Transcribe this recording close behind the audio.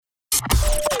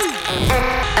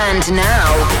And now,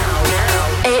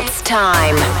 it's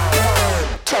time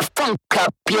to funk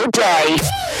up your day.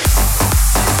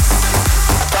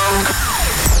 Funk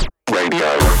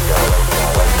Radio.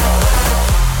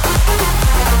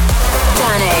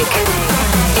 Danik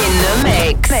in the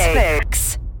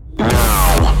mix.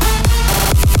 Now,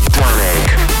 Danik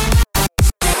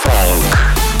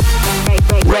Funk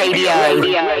Radio.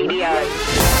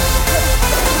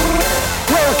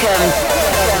 Welcome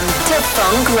to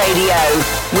Funk Radio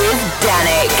with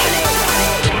Danik.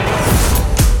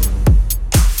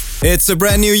 It's a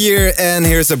brand new year and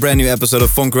here's a brand new episode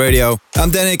of Funk Radio.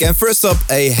 I'm Danik and first up,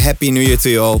 a happy new year to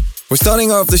you all. We're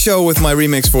starting off the show with my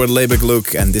remix for Leibek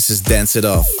Luke and this is Dance It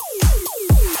Off.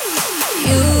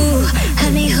 You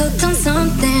had me hooked on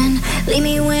something, leave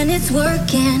me when it's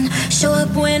working, show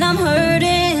up when I'm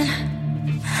hurting.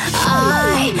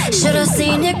 I should've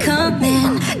seen it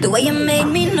coming, the way you made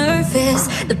me nervous,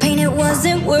 the pain it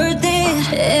wasn't worth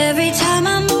it. Every time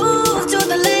I move to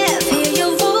the left, hear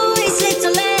your voice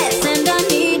little less, and I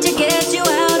need to get you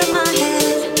out of my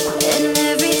head. And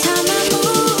every time I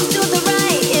move to the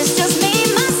right, it's just me,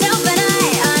 myself, and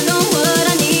I know what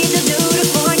I need to do to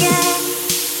forget.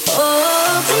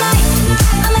 Oh, tonight,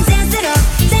 I'ma dance it up,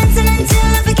 dancing until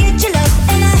I forget your love,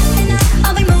 and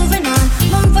I'll be moving on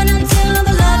until all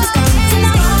the love is gone.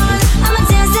 Tonight, I'ma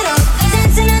dance it up,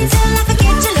 dancing until I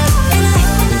forget your love, and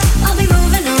I'll be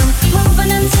moving on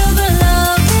until the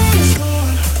love is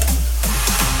gone.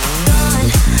 Gone,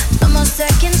 no more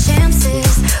second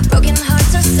chances, broken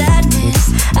hearts or sadness,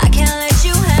 I can't let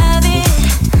you have it.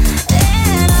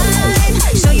 And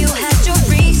I'd show you had your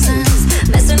reasons,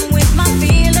 messing with my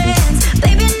feelings,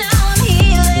 baby now I'm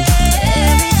healing.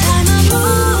 Every time I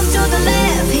move to the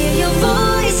left, hear your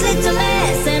voice little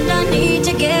less, and I need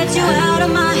to get you out of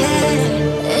my head.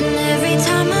 And every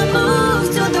time I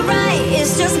move to the right,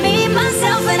 it's just me,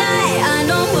 myself, and I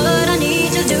know what I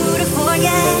need to do to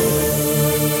forget.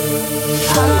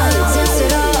 I'ma dance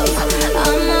it up,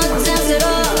 I'ma dance it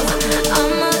up,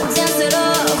 I'ma dance it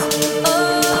up. Oh,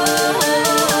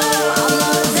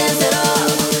 I'ma dance it up,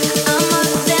 I'ma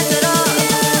dance it up,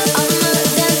 I'ma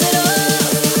dance it up.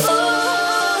 Oh,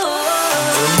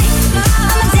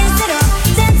 I'ma dance it up,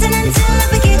 dancing until I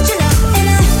forget your love, and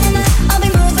I'll be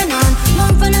moving on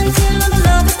until all the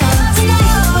love is gone. Tonight,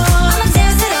 I'ma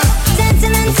dance it up,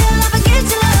 dancing until I forget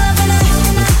your love, and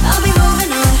I'll be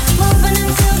moving on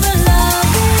until the love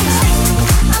is gone.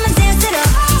 I'ma dance it up,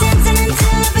 dancing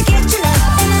until I forget your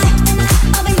love, and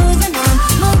I'll be moving on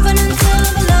until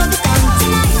all the love is gone.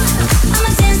 Tonight, I'ma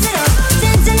dance it up,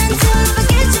 dancing until I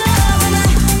forget your love, and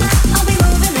I'll be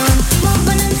moving on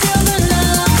until the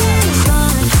love is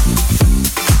gone.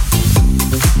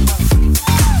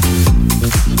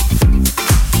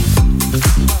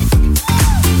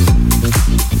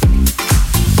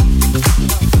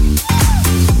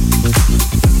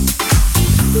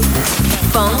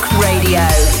 Funk Radio.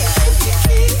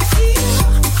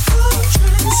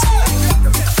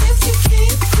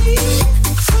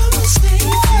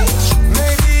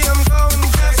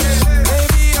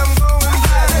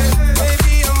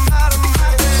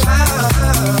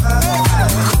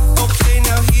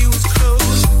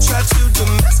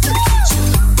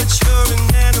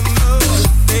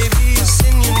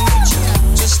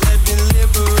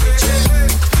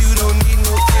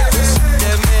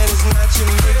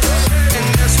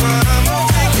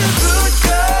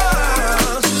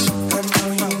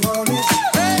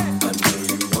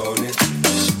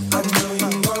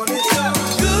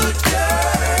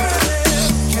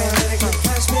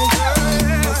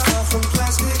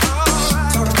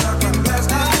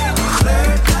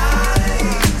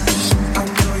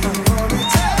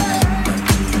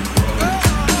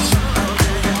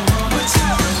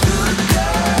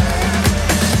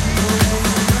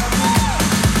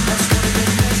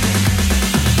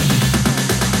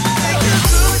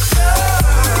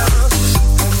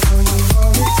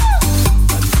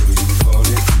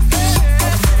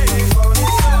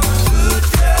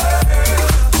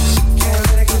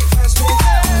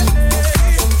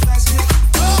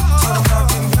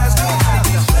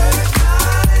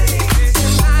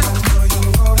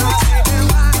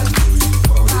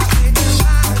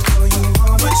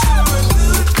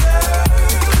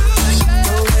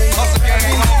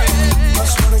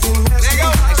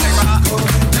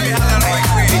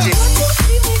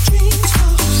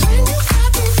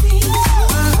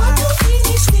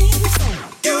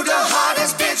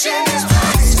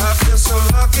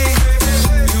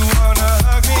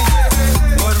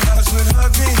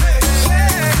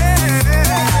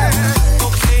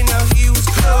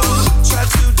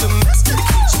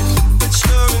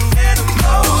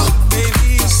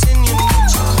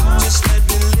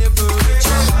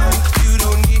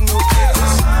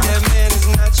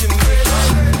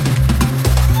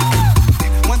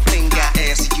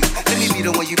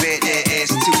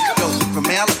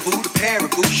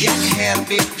 like your hair a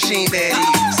bit, she ain't bad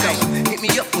either. So hit me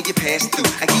up when you pass through.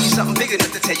 I give you something big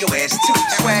enough to tell your ass to.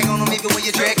 Swag on them even when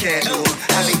you drag casual.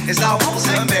 I mean, it's almost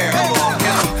unbearable.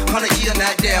 And 100 years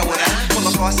not there when I pull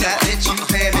up on side, let you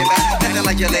pay me back. Nothing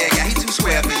like your leg guy, he too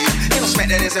square for you. You don't smack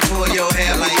that ass and pull your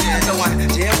hair like that. So I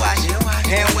dare watch,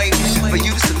 hand wait for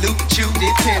you to salute, you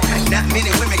did pimp. Not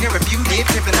many women can refute it,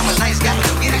 pimpin'. I'm a nice guy, but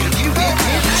don't get it confused, pimp.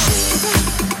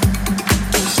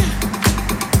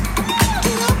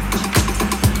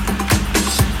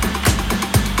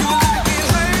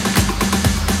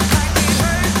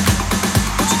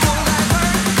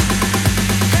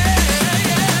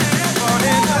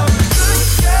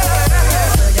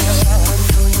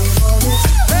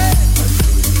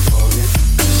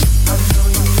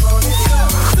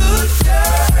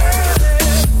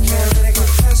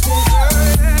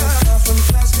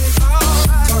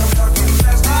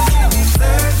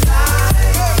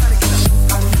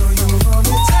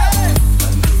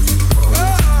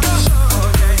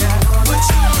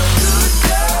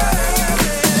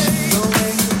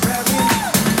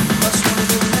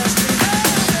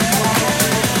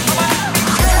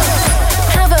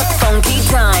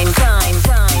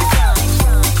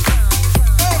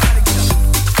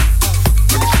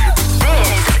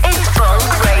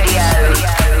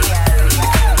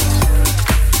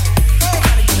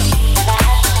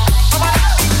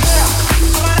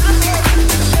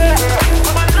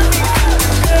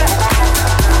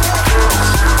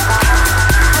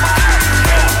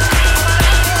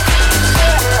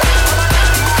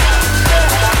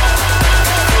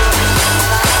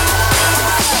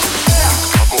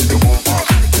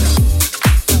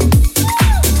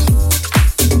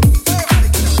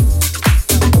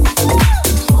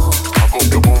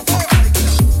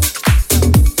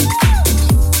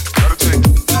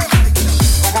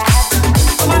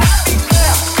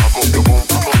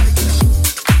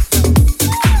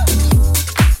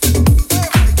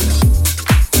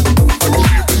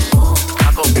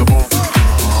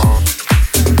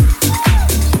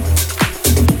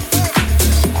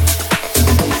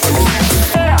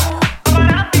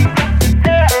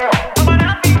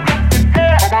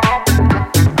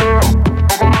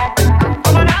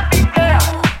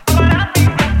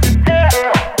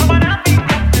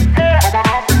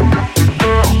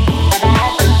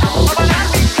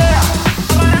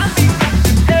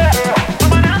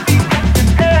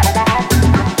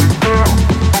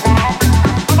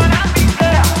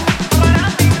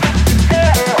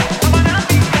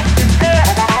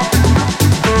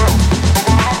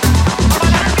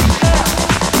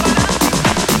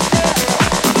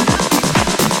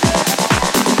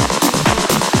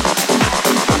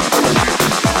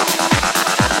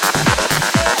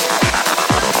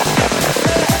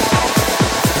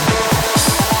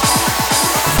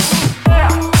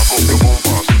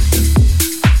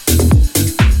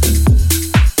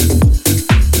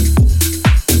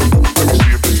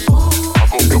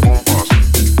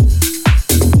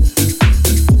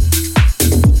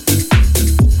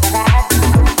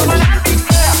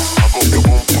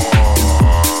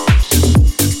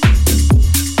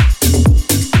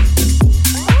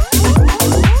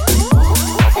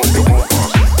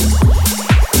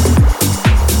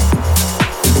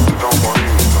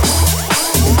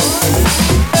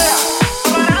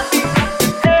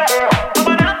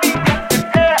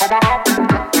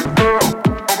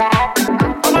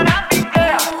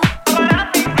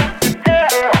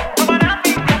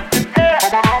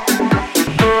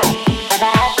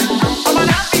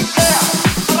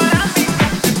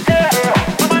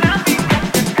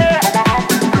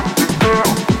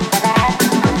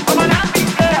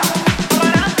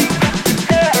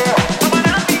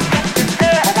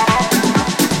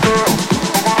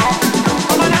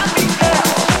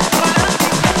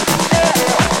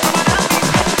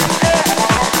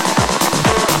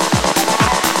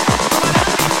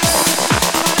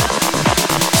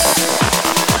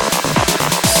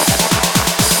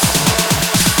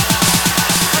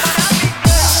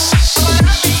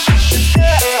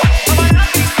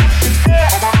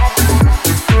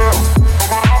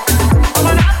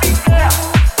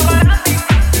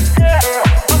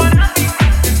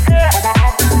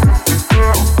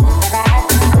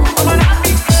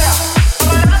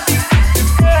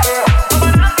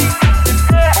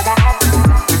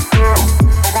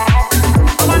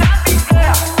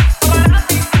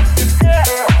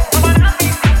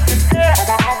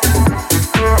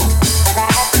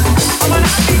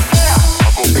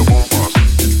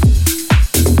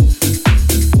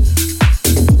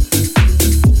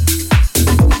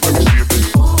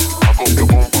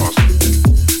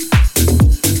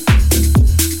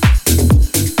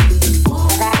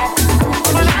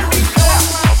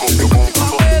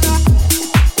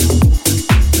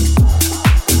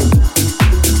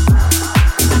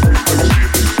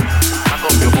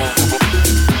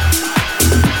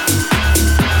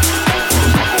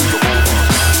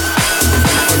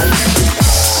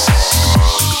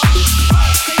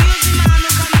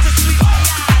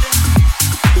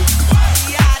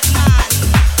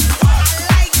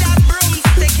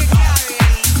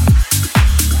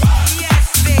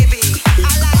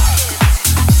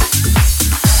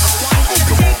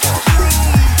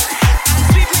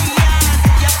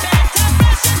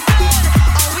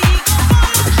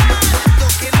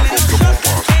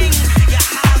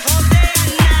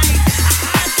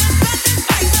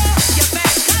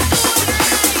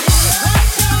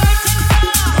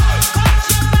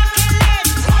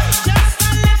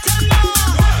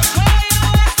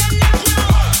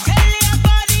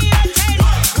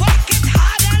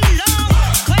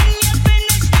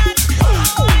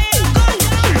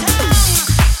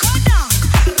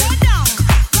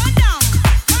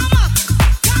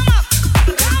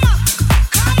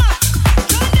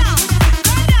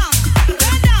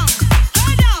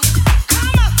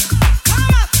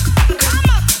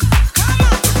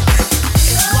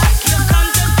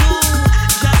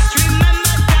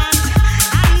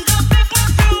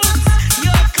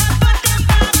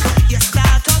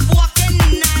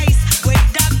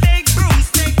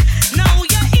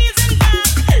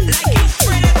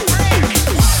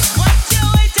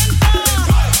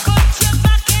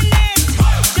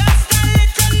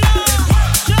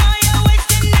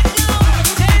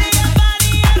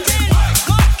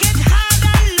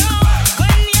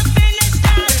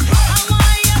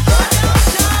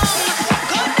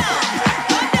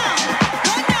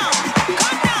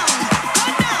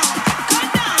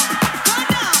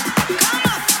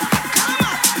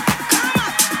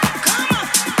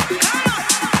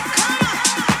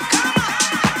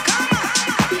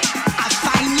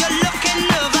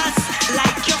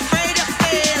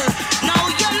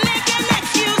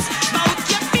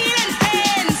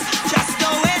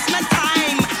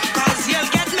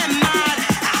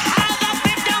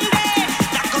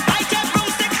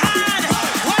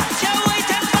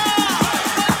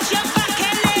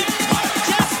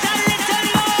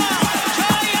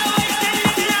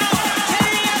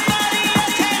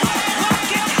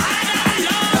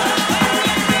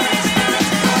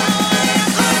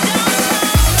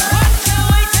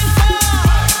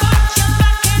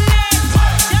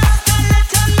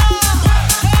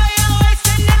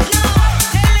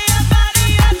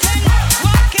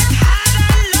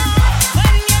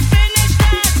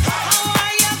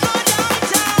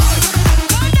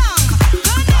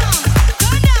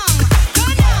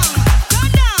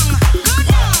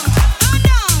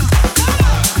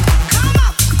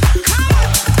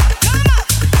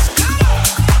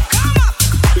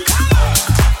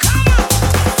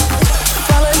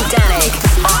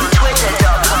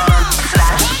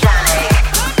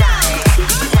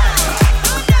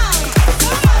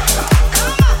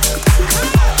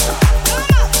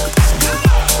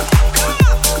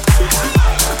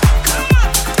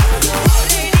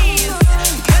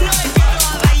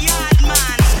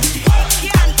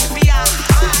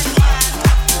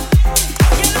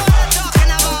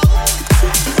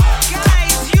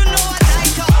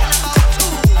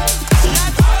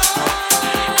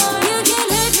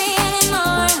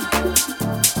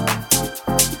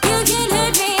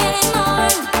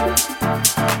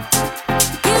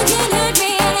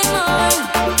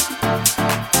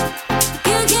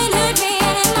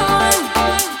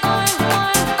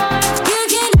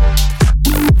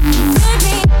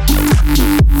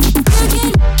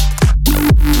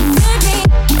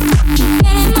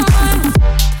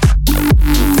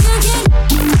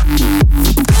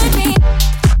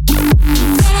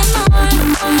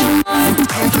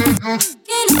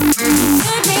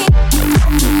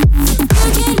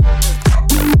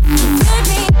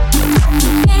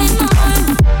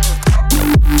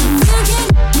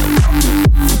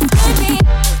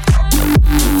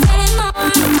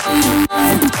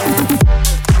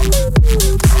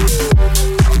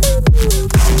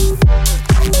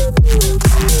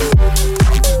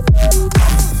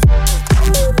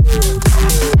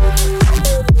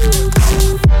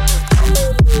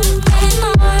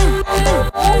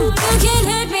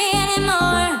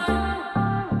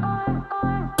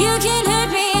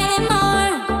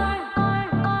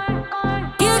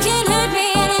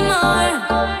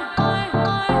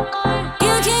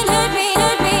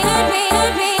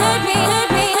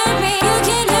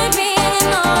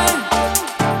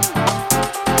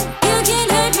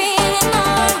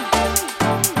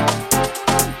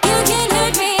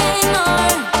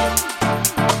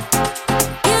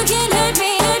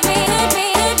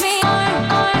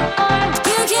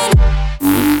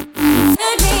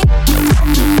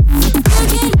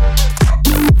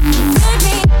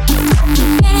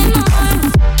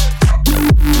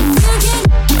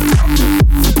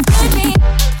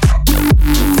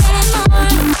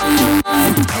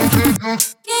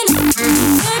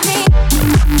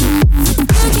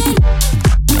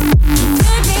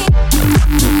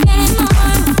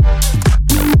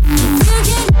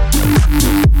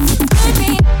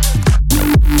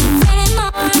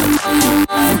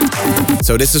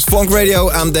 So this is Funk Radio,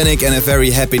 I'm Danik, and a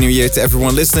very happy new year to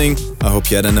everyone listening. I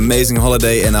hope you had an amazing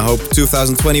holiday and I hope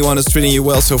 2021 is treating you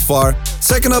well so far.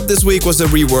 Second up this week was a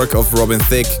rework of Robin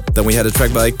Thicke. Then we had a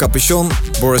track by Capuchon,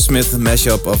 Boris Smith, a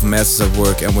mashup of Masters at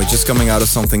Work, and we're just coming out of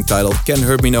something titled Can't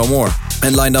Hurt Me No More.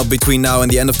 And lined up between now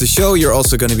and the end of the show, you're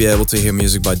also going to be able to hear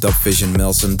music by Dub Vision,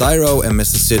 Melson Dyro and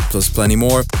Mr. Sid, plus plenty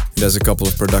more. There's a couple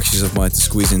of productions of mine to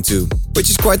squeeze in too, which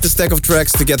is quite the stack of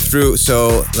tracks to get through,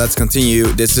 so let's continue.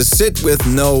 This is Sid with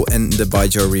No and the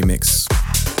Baijo remix.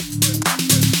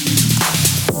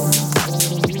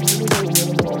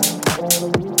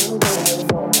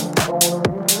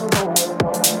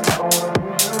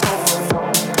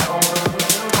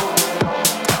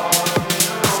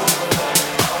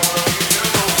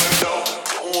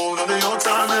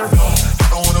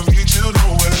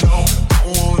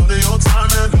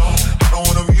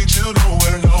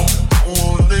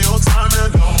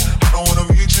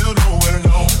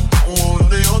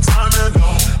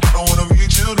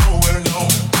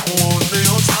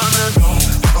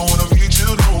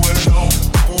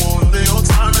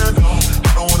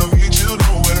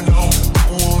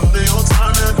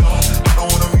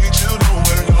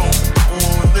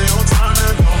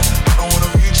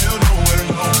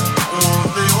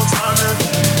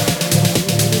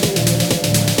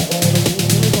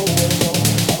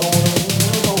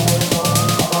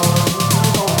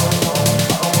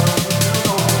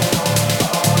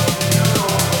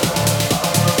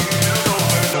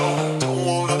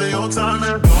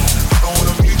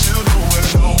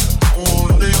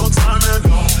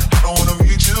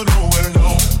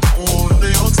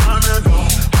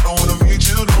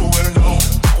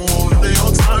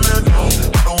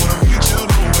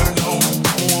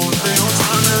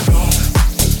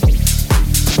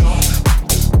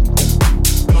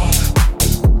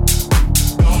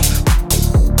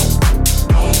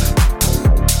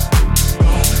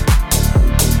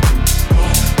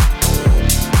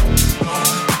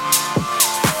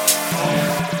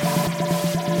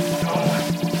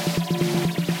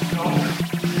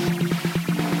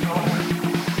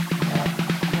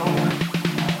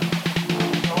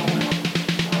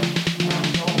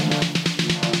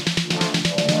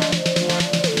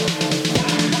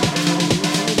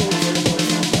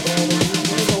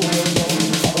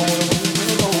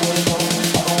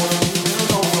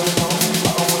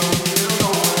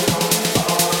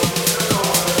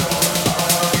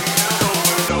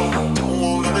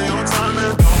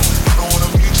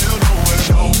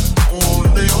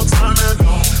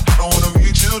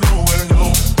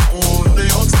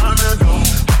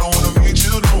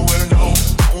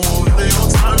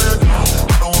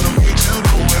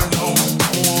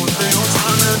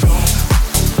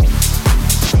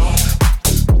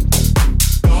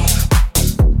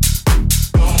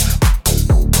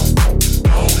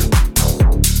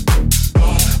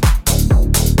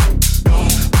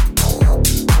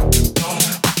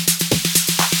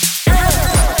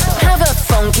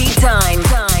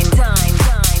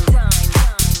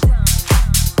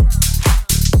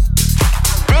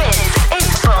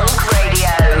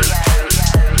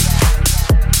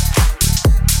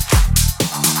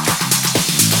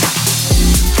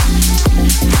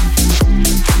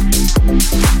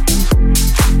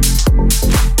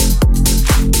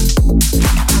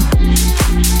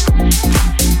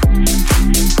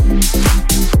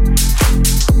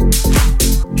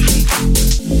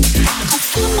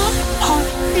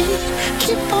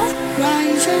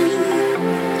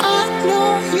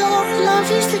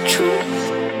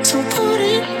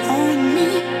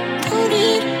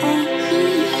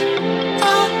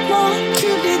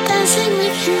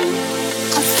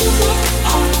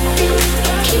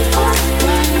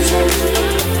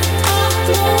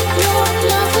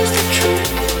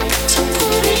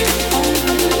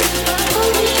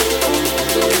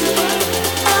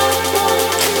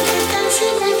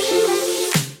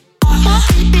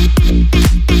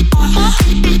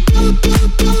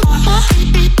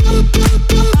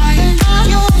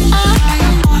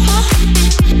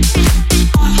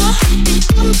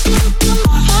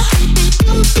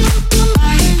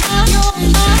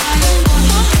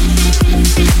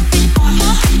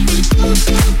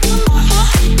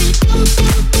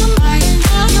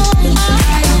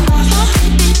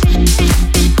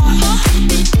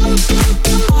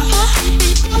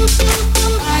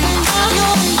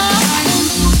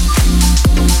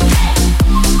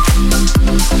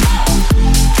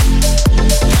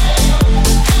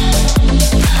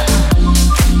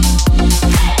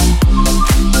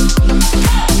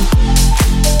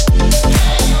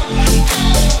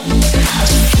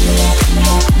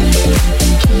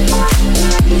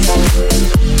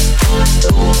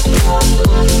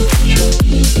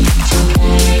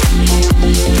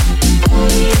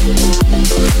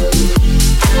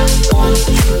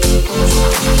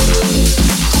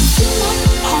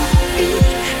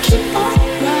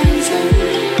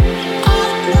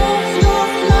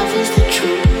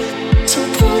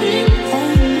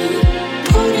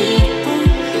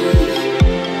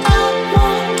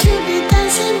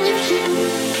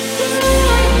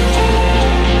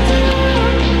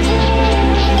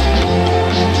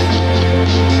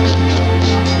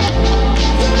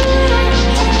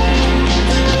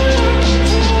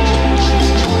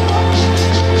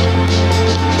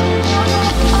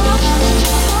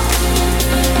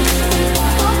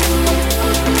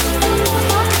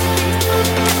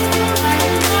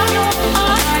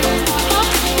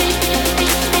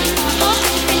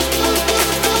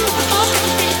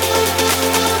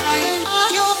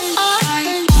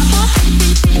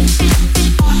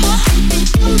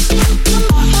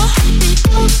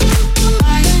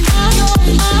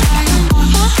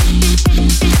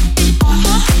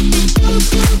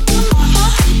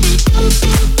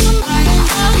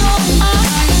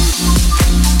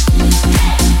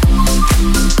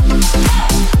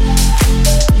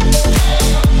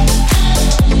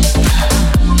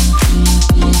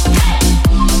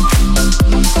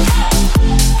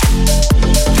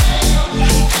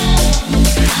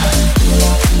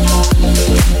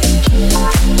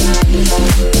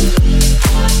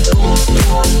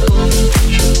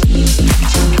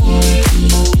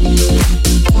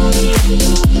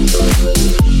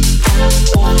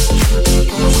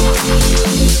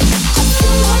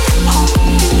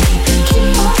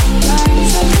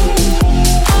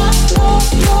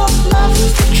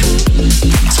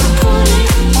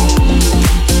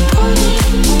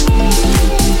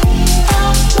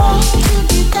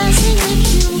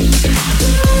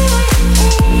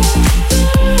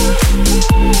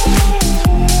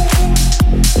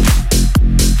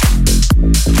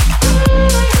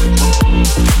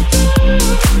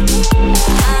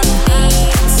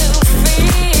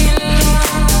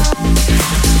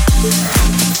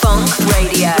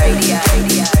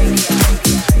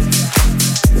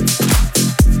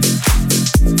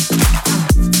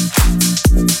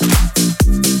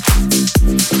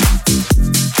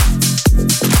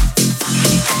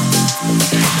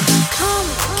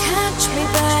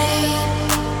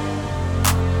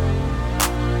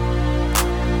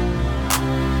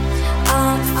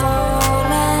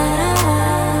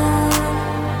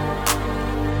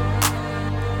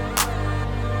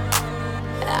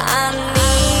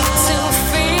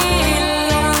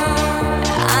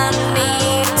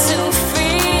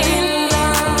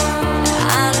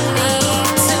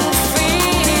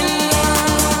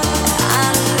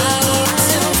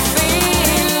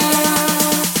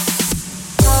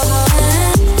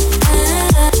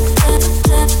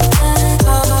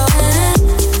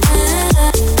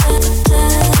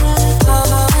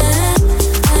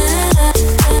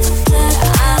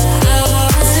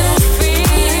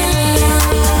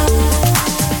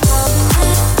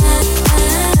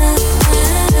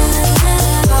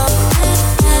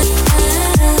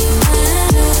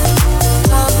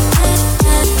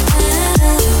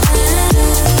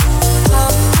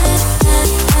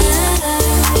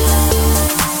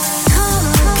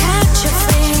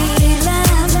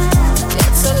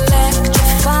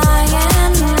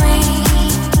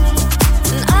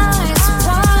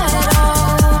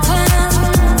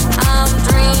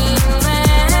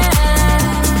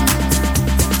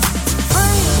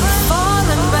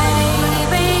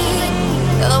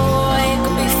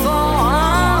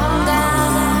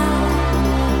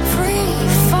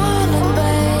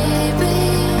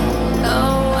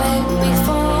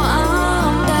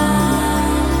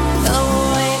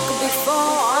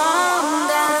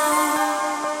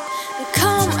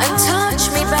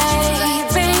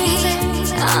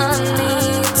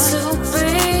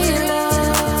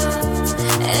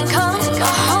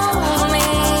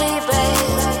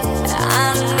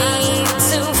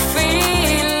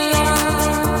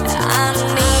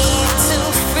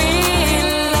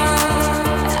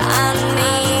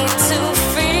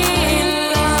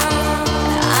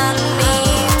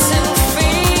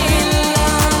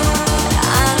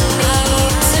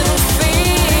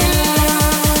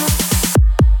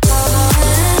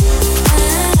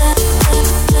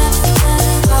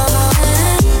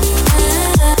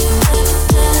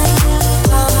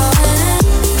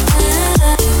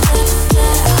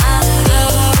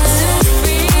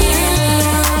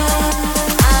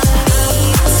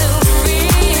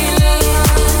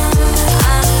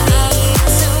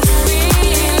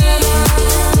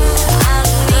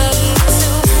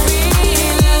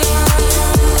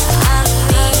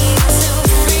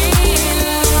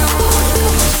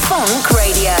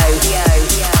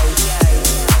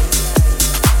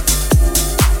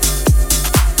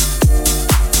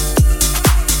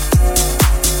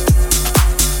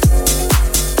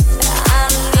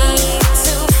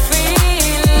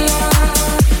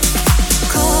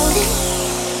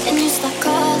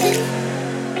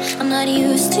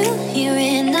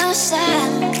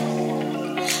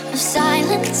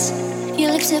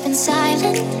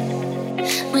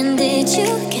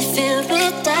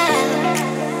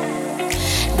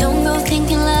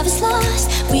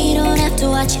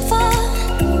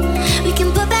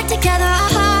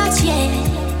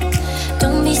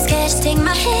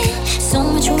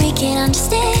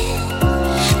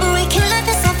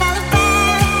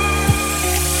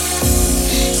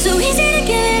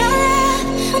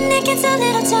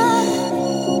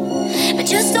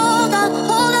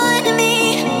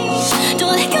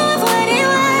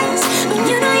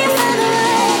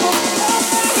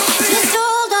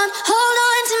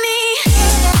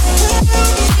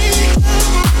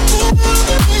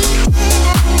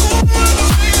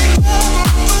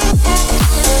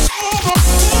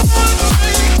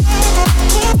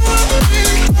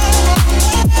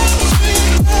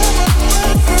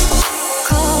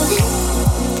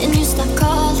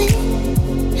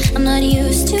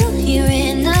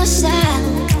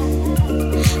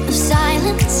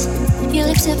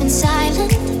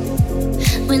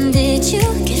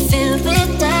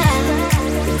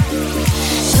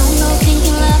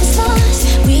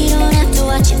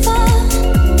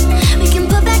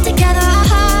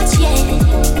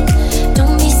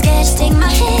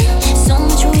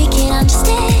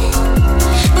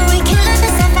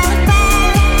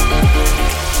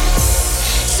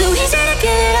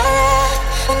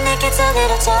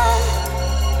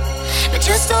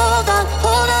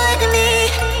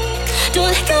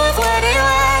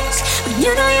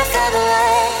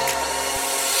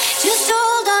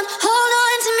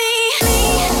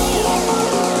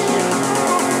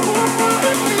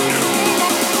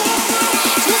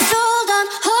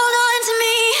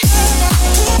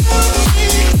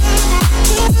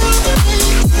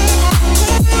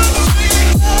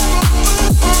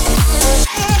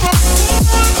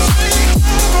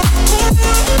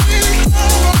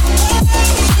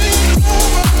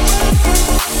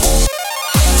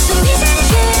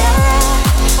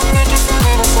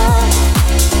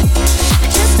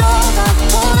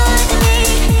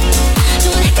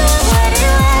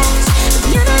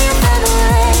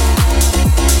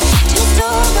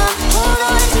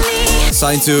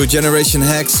 Signed to Generation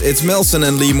Hex, it's Melson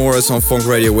and Lee Morris on Funk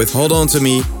Radio with Hold On To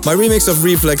Me. My remix of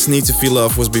Reflex Need To Feel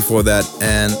Love was before that,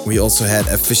 and we also had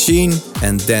a Fashine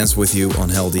and Dance With You on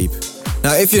Hell Deep.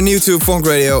 Now, if you're new to Funk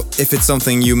Radio, if it's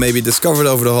something you maybe discovered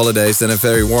over the holidays, then a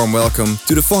very warm welcome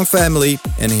to the Funk family.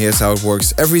 And here's how it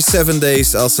works. Every 7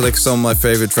 days, I'll select some of my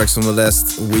favorite tracks from the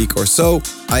last week or so.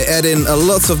 I add in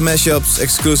lots of mashups,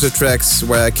 exclusive tracks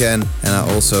where I can, and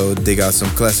I also dig out some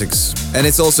classics. And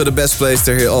it's also the best place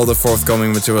to hear all the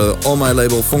forthcoming material on my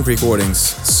label Funk Recordings.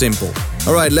 Simple.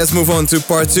 Alright, let's move on to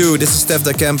part 2. This is Steph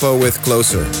Da Campo with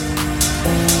Closer.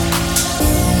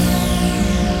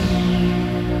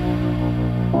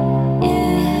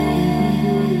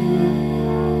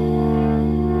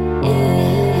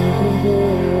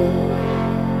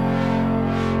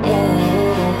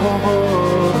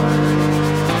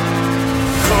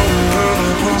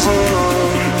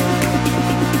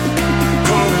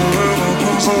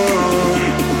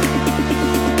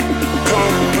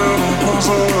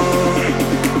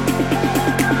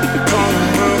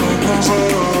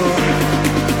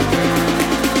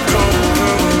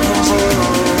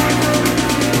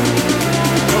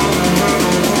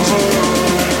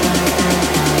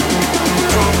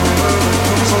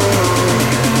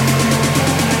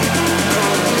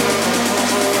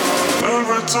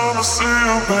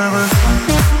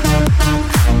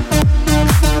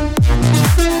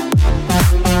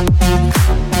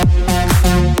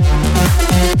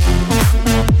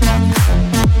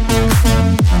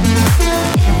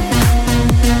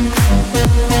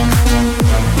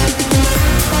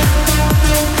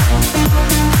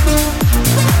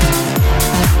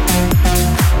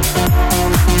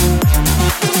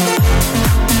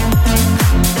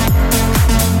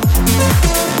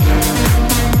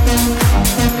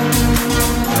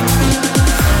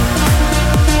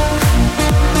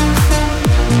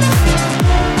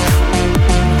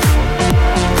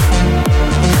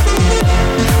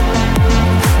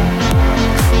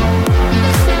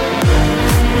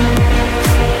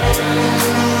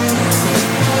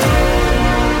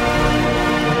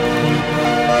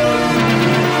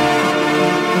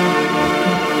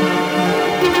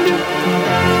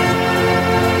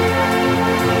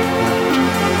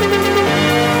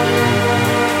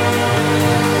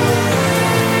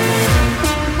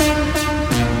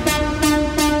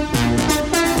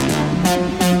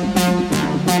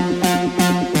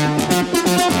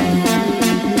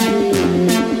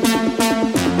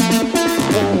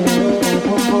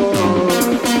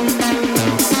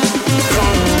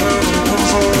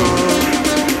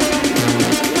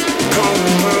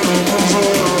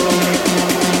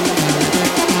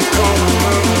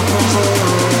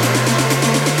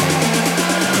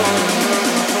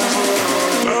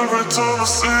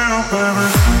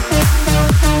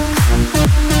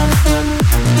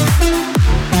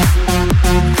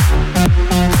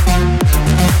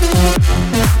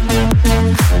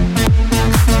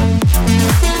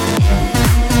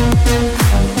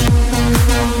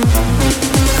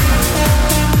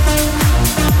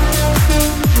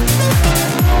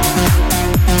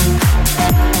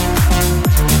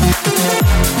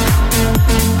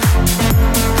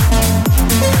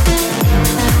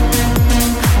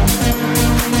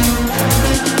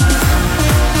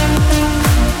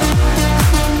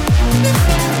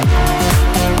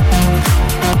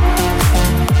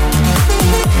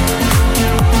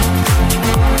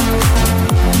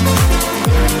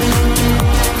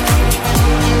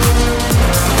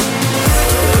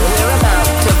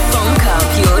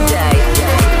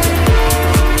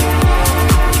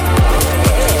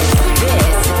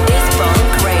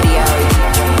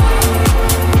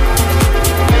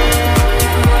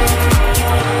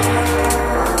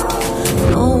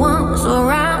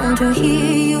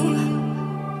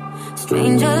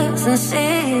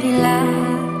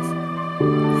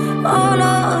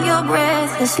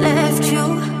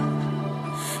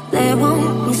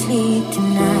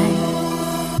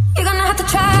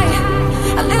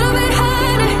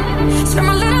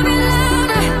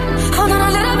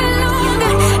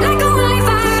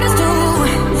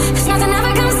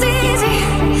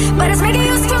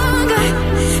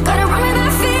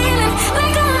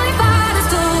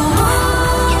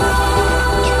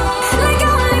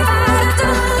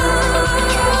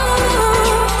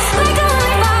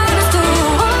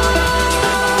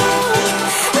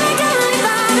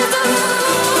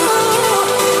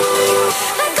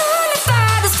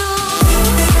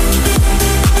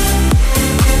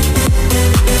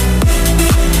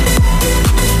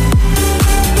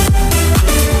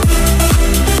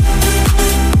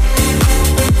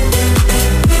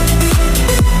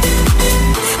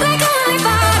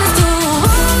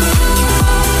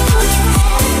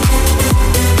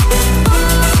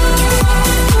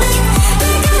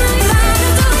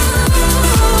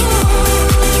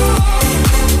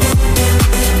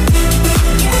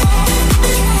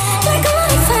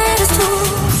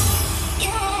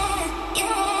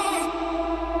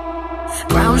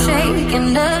 ground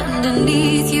shaking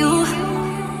underneath you.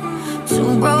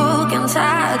 Too broken,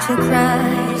 tired to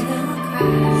cry.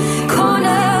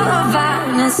 Corner of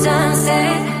vine and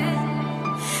sunset.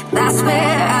 That's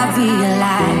where I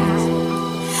realize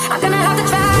I'm gonna have to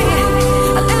try it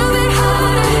a little bit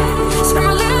harder, scream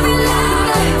a little bit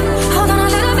louder, hold on a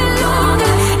little bit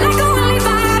longer, like only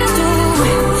fighters do.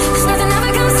 'Cause nothing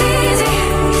ever comes easy,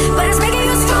 but it's making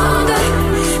you stronger.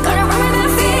 Gonna run with that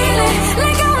feeling,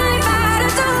 like only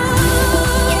fighters do,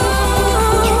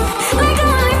 like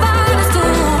only fighters do,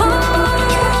 like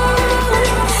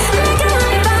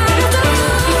only fighters do, like only fighters do,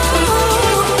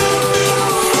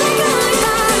 like only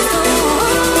fighters do. Like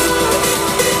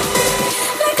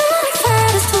only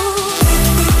fighters do. Like only fighters do.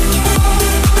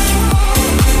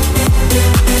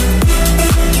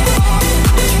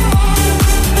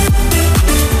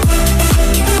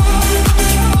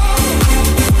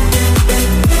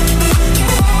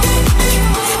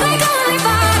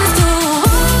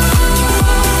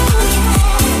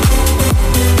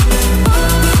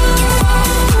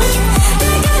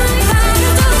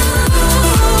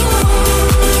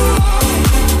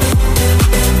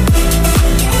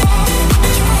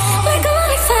 Like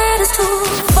only fighters do.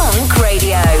 Funk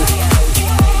Radio.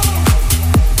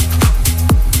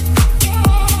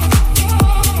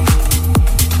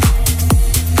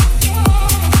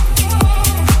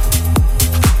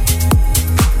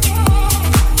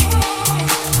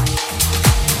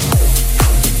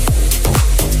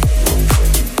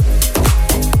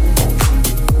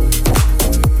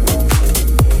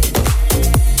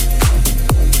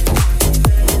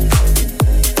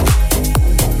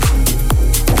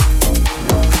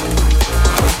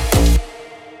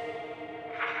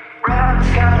 Rob's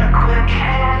got a quick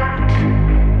hand.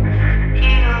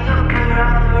 He'll look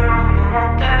around the room and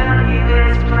won't tell you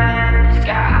his plan. He's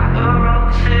got a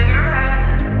rolled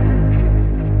cigarette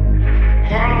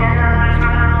hanging out his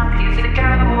mouth. He's a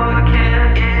cowboy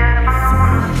kid, yeah, from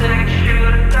a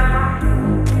six-shooter gun.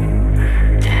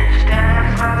 In his dad's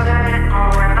closet,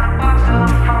 wearing a box of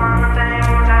fun things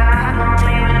that I don't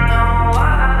even know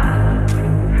what.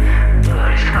 But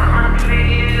he's coming for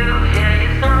you, yeah,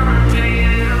 he's coming for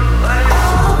you.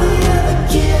 All the other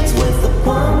kids with the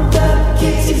pumped up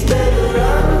kicks, he's better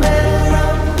run, and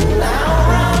I'll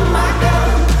run my gun.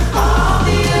 All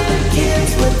the other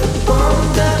kids with the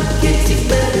pumped up kicks, he's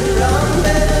better run,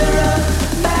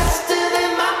 faster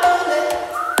than my bullet.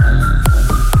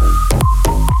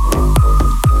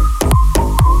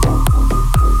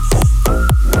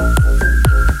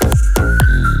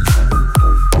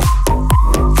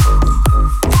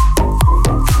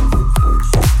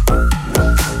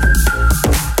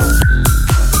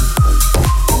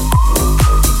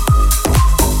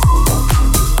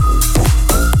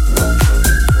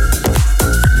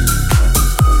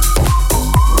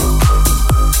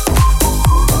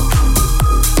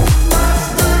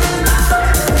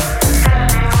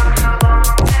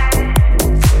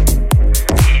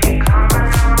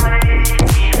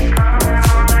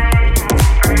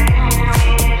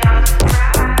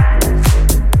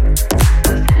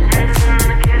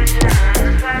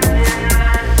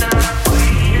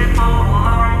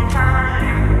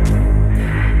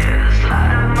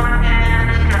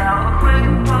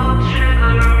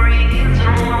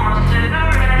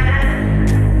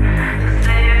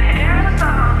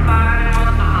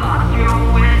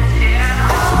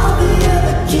 All the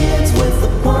other kids with the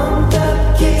pumped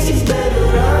up kicks, he's better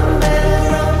run,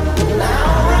 and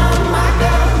I'll run my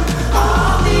gun.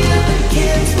 All the other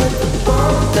kids with the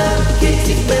pumped up kicks,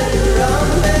 he's better run,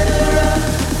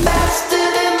 faster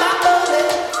than my bullet.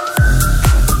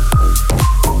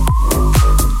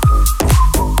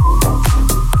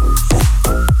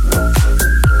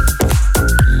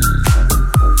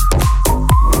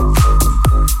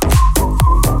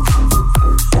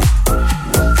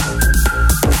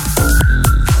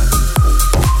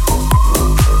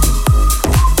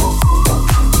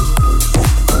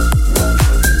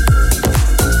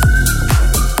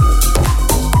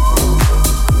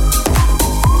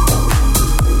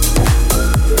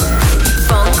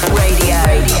 Funk Radio.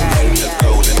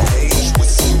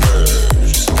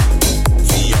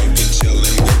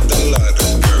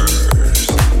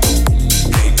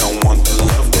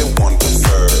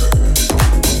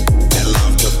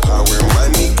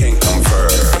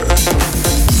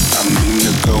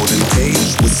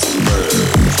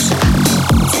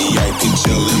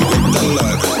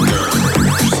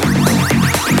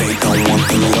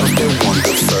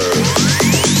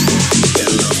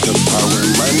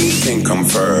 Come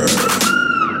first.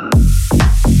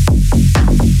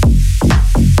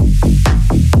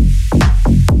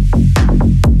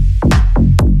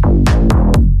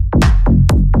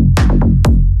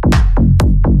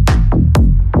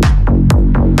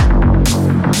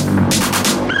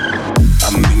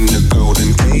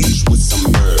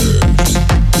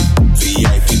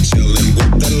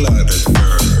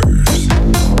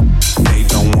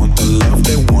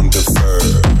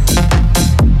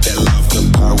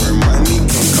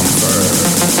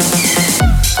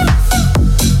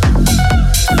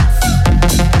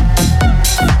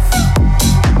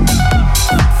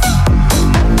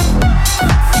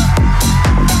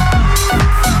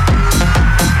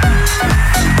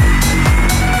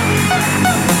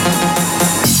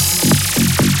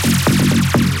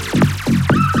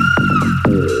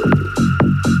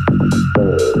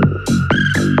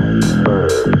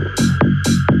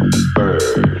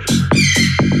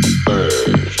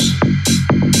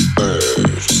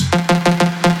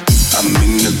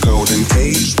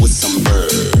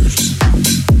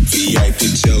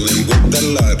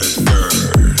 lot of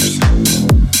girls.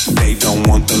 They don't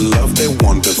want the love, they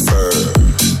want the fur.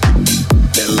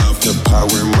 They love the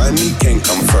power, money can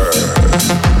confer.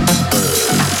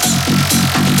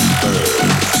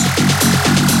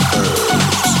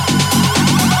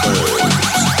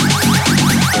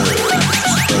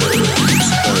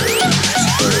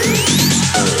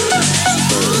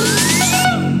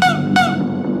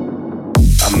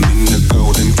 I'm in the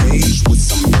golden cage with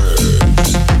some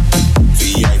birds.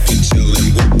 VIP chillin'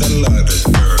 with a lot of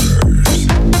girls.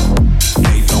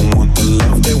 They don't want the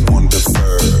love, they want the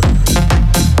fur.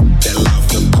 They love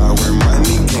the power,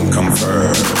 money can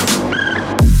confer.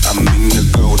 I'm in the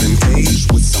golden cage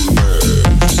with some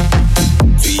birds.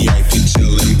 VIP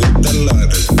chillin' with a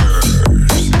lot of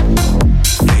girls.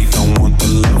 They don't want the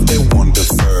love, they want the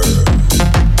fur.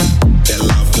 They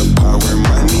love the power,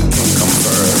 money can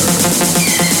confer.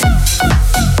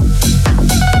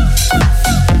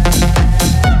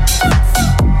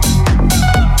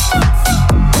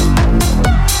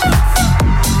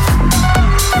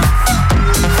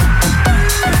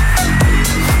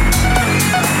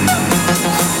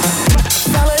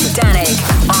 Follow Danik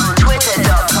on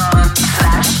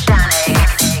twitter.com/Danik.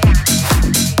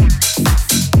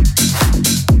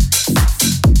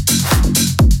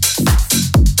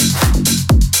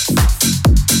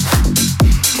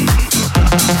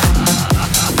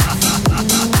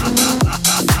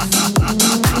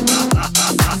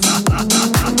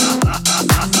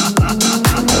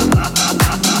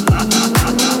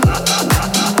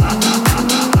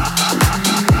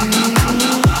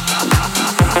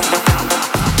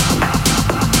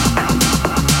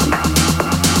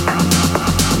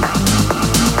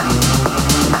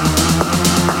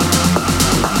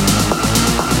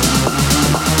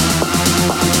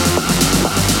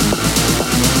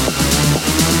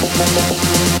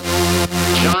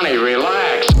 Johnny,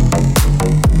 relax.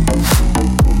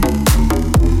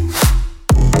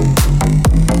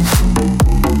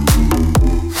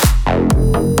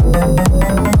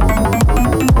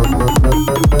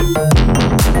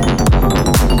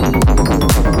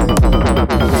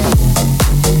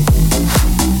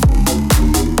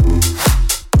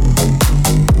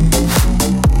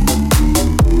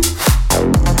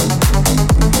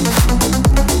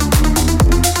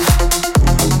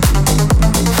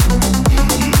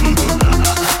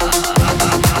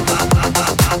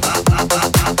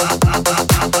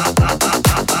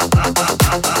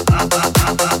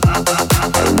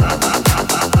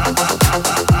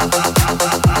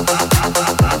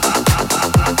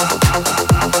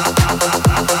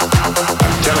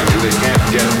 Telling you they can't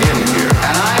get in here.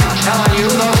 And I'm telling you,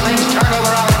 those things turn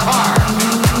over our car.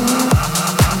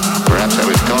 Perhaps I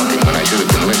was talking when I should have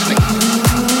been listening.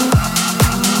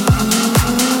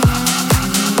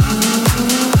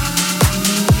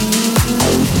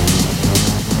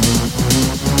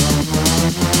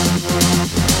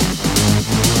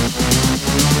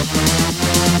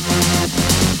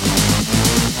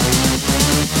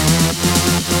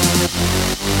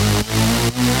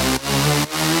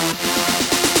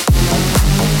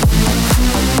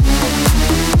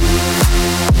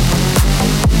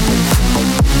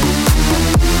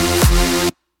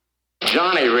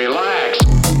 Johnny, relax.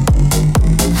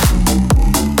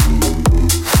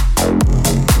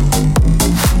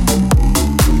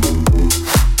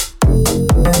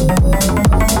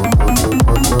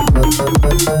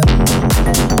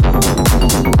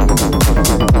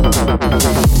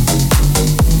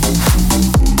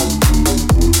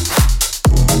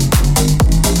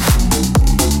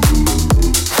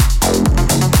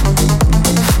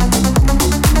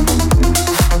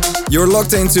 You're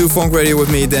locked into Funk Radio with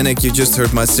me, Danik. You just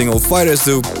heard my single Fighters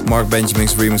Do, Mark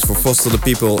Benjamin's remix for Foster the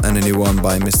People, and a new one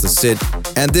by Mr. Sid.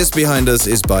 And this behind us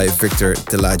is by Victor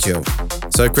Delagio.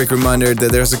 So a quick reminder that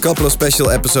there's a couple of special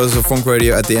episodes of Funk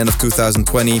Radio at the end of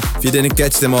 2020. If you didn't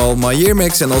catch them all, my year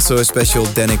mix and also a special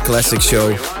Danik Classic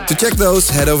show. To check those,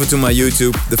 head over to my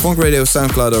YouTube, the Funk Radio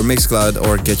SoundCloud or Mixcloud,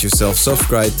 or get yourself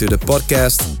subscribed to the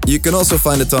podcast. You can also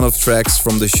find a ton of tracks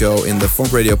from the show in the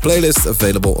Funk Radio playlist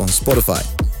available on Spotify.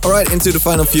 Alright, into the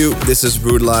final few. This is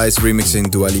Rude Lies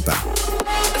remixing Dua Lipa.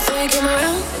 Before you came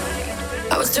around,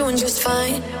 I was doing just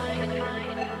fine.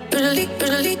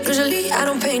 Usually, I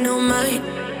don't pay no mind.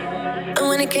 And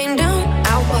when it came down,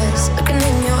 I was looking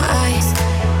in your eyes.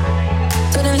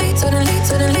 Suddenly,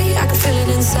 I could feel it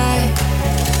inside.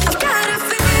 I've got a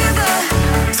fever,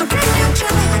 so can you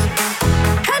check?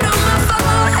 Hand on my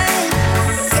forehead,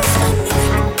 it's my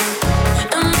neck.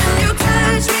 And when you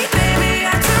touch me, baby, I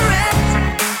turn red.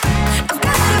 I've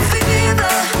got a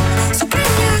fever, so can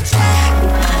you check?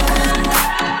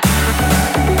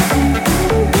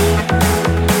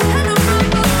 Hand on my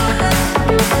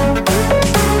forehead.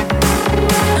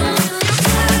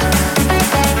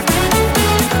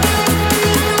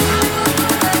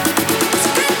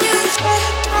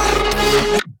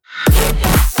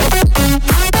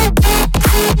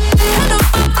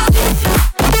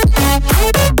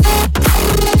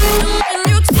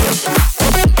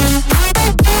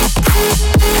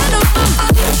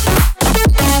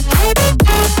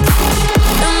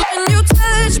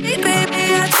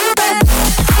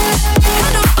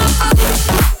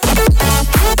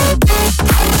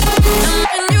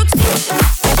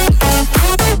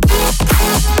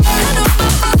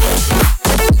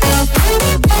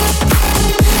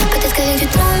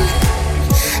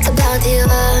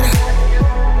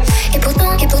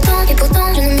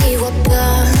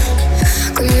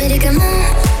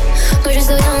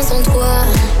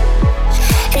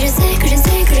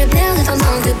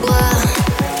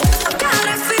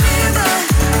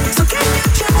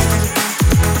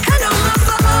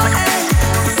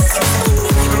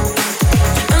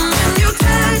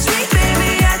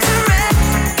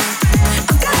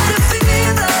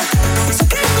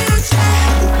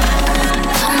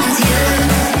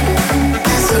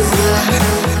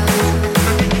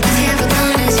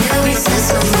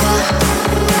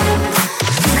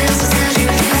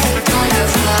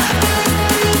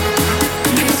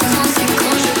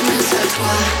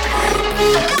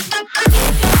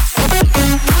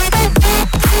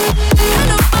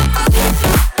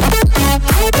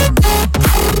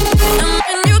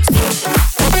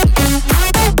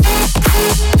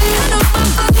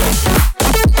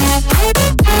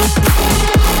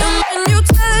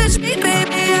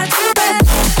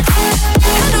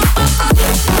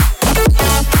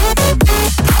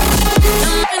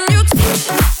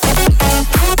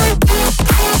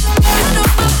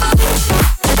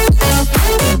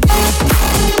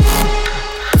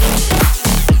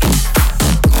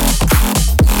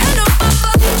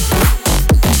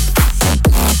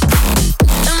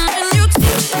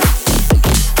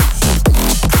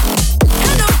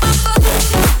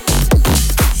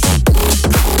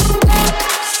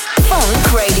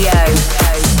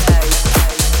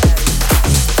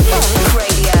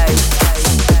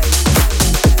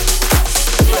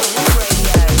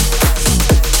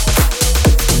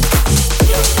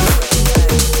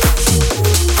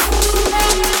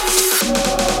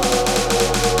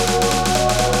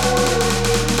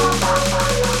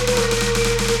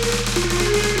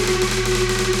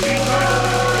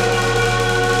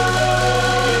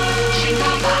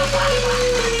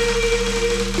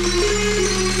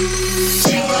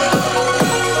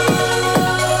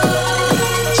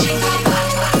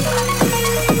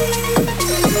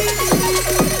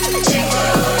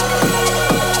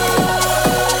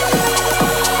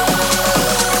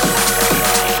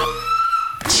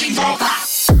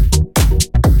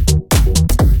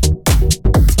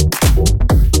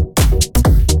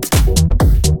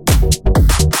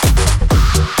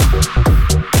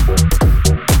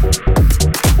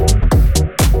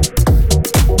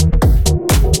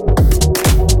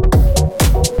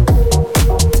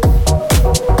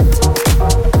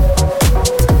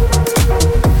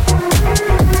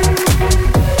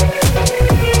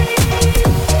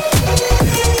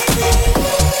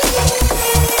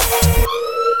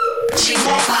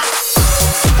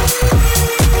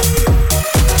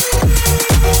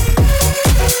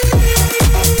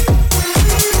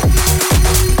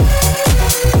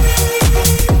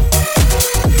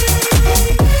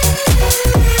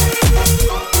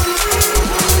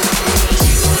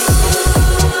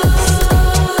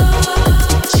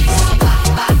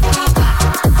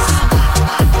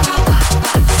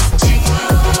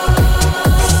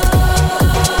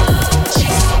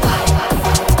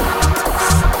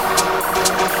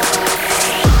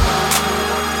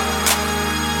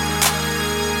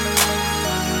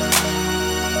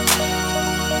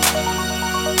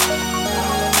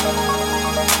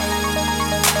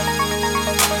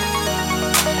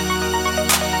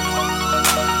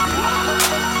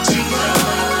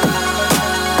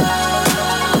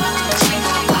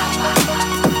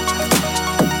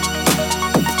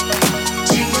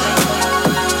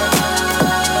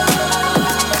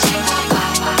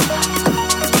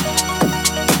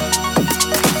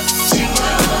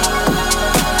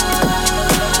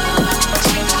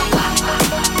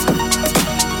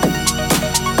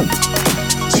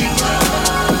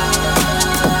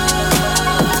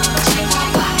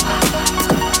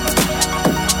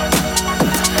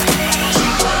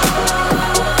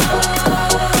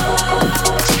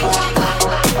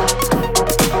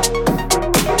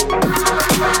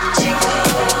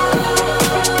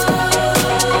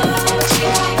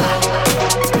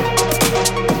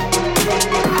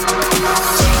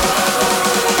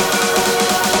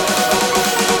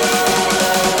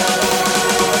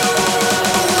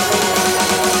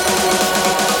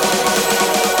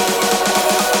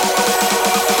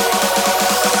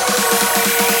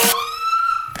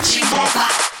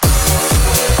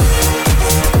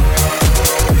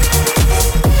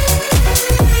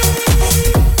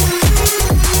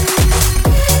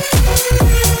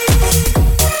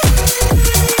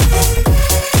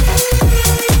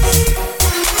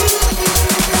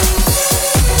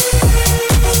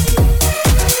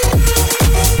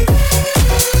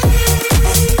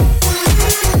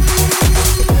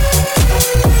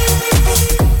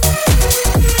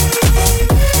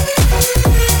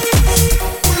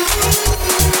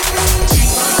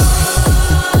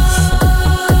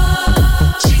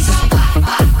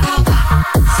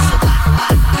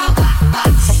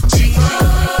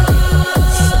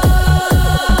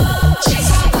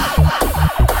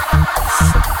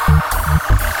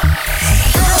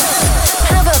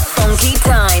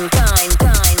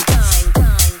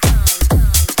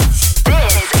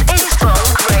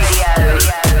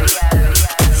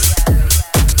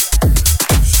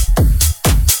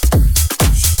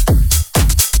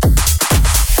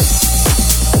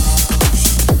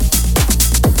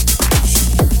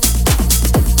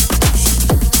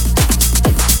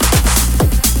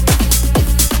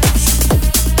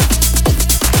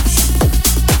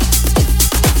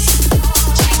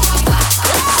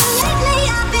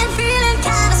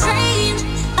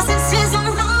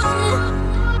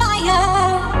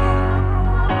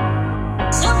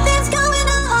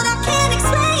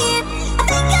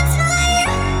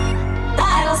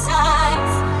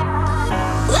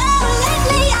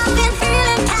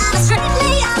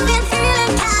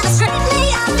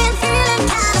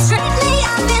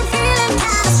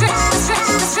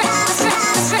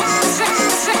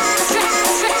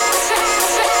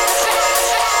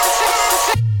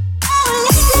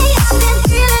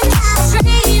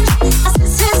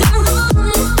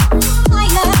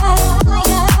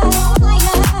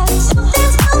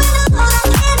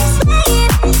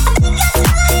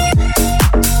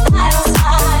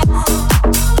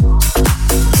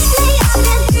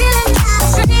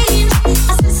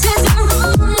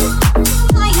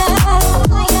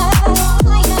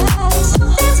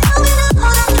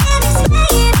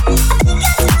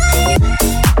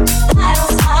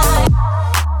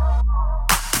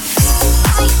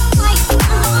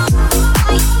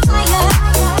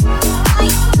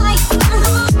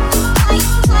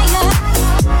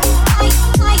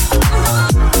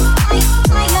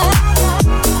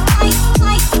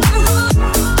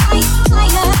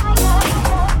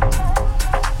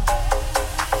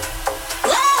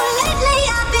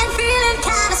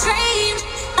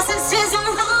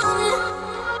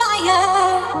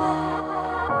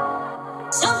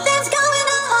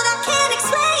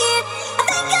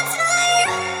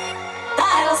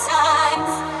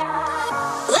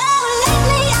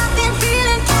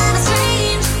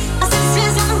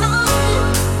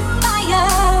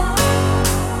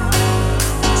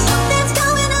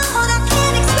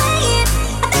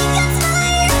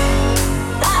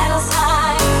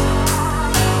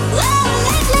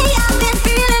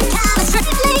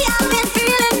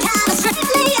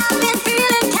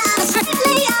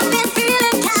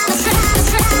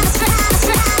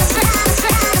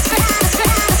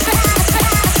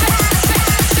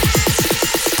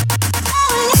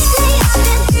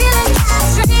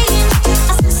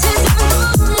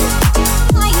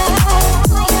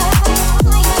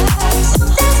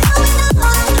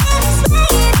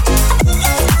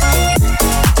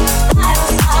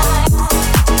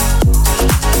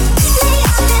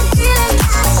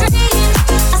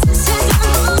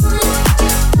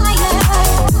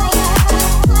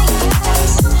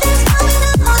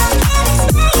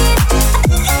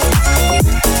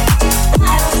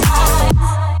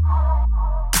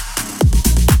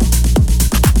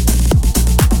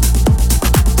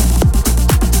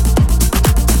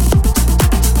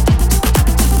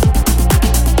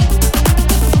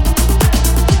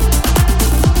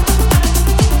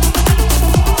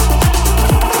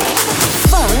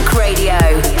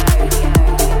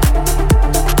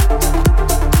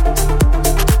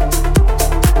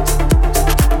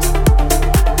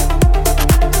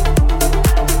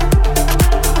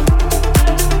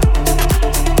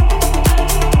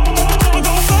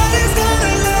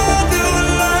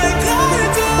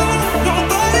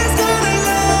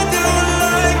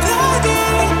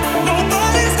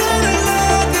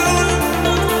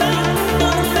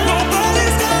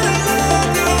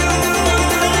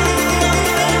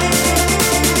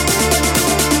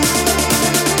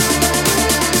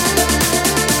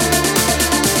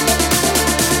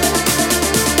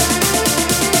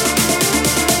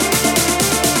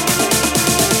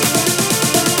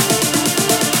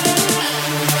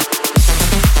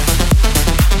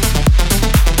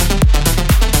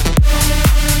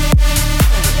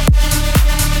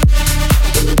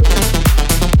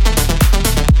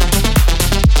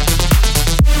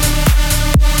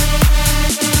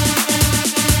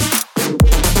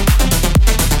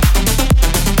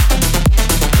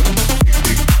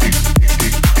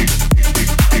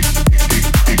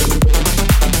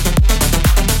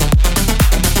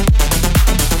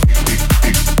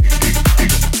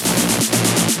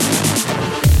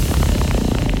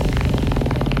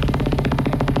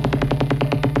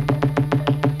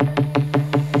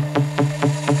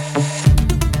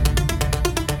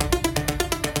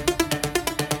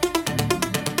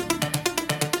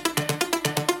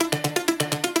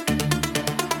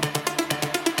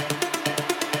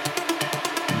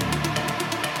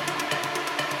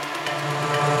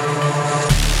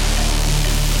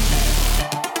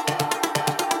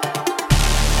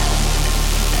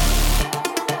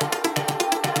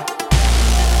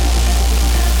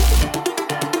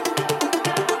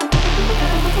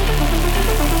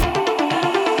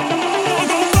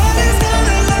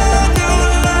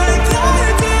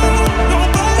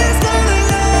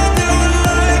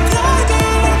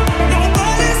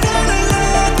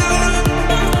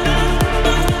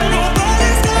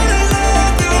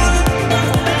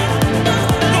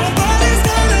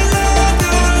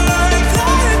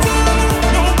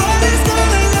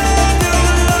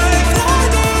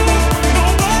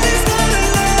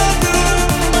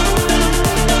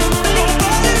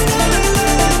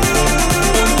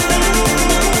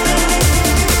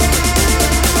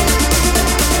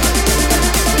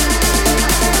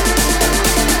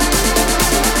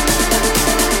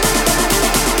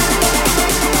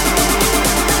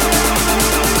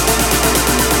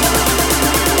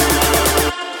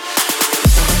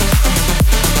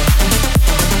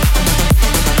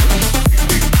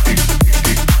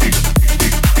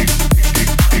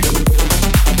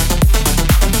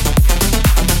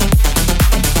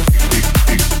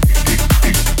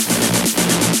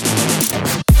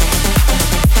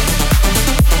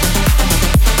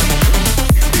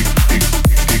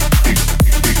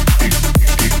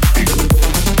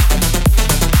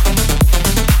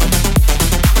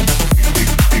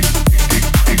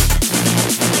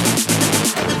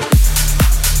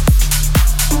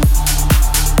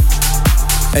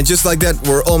 And just like that,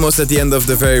 we're almost at the end of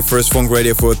the very first Funk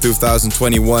Radio for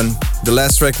 2021. The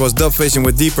last track was Dub Vision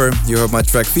with Deeper. You heard my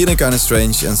track Feeling Kinda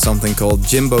Strange and something called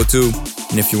Jimbo 2.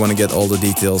 And if you want to get all the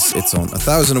details, it's on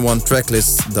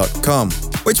 1001tracklist.com.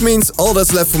 Which means all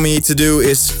that's left for me to do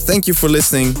is thank you for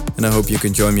listening, and I hope you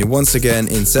can join me once again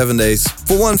in 7 days.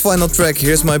 For one final track,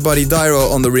 here's my buddy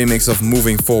Dyro on the remix of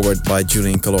Moving Forward by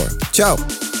Julian Calor. Ciao!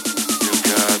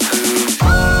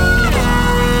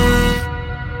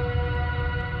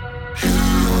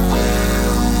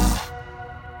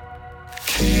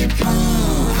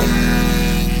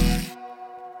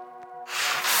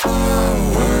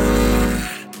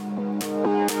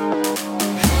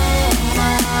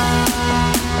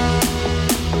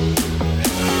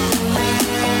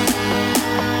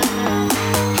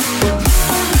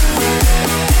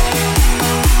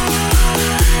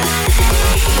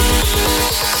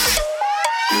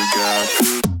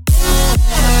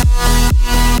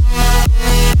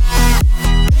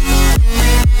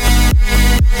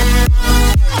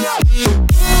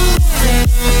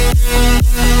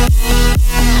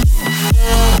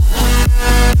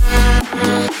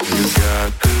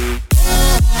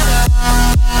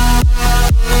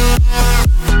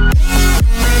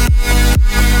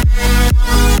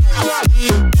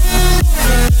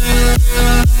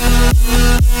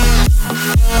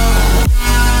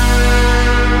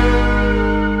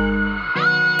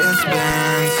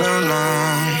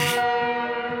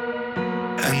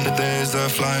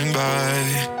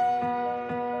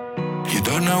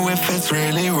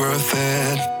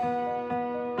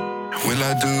 Will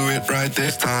I do it right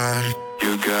this time?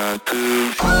 You got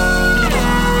to